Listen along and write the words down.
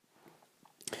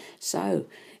So,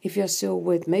 if you're still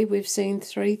with me, we've seen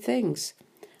 3 things.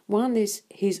 1 is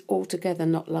he's altogether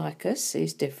not like us,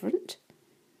 he's different.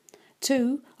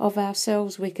 2, of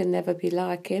ourselves we can never be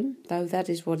like him, though that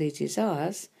is what he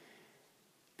desires.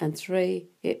 And 3,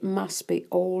 it must be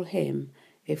all him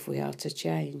if we are to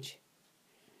change.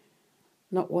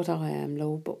 Not what I am,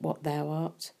 Lord, but what thou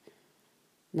art.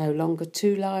 No longer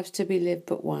 2 lives to be lived,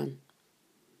 but 1.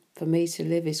 For me to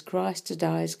live is Christ, to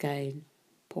die is gain.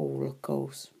 Paul, of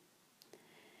course.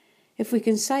 If we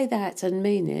can say that and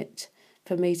mean it,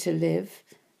 for me to live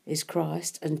is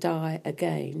Christ and die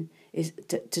again,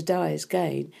 to die is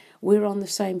gain, we're on the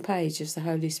same page as the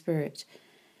Holy Spirit,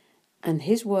 and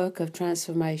his work of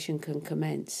transformation can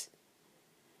commence.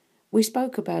 We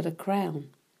spoke about a crown.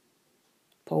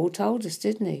 Paul told us,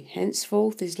 didn't he?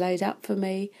 Henceforth is laid up for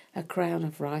me a crown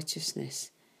of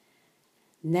righteousness.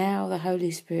 Now the Holy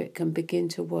Spirit can begin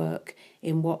to work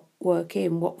in what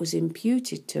was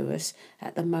imputed to us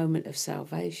at the moment of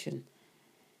salvation.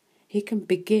 He can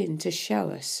begin to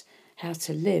show us how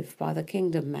to live by the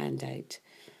kingdom mandate,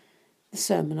 the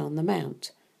Sermon on the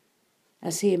Mount,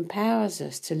 as he empowers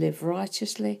us to live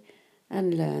righteously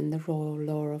and learn the royal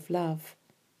law of love.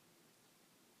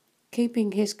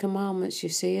 Keeping his commandments, you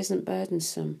see, isn't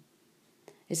burdensome.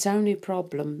 It's only a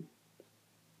problem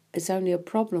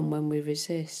when we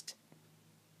resist.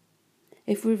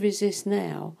 If we resist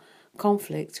now,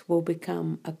 conflict will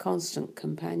become a constant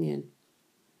companion.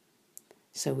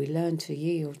 So we learn to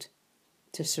yield,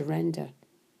 to surrender,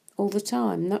 all the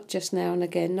time, not just now and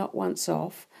again, not once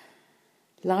off.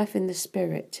 Life in the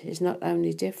Spirit is not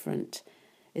only different,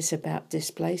 it's about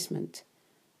displacement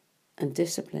and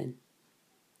discipline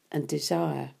and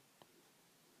desire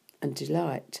and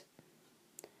delight.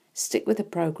 Stick with the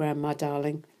program, my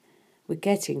darling. We're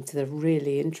getting to the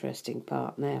really interesting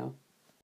part now.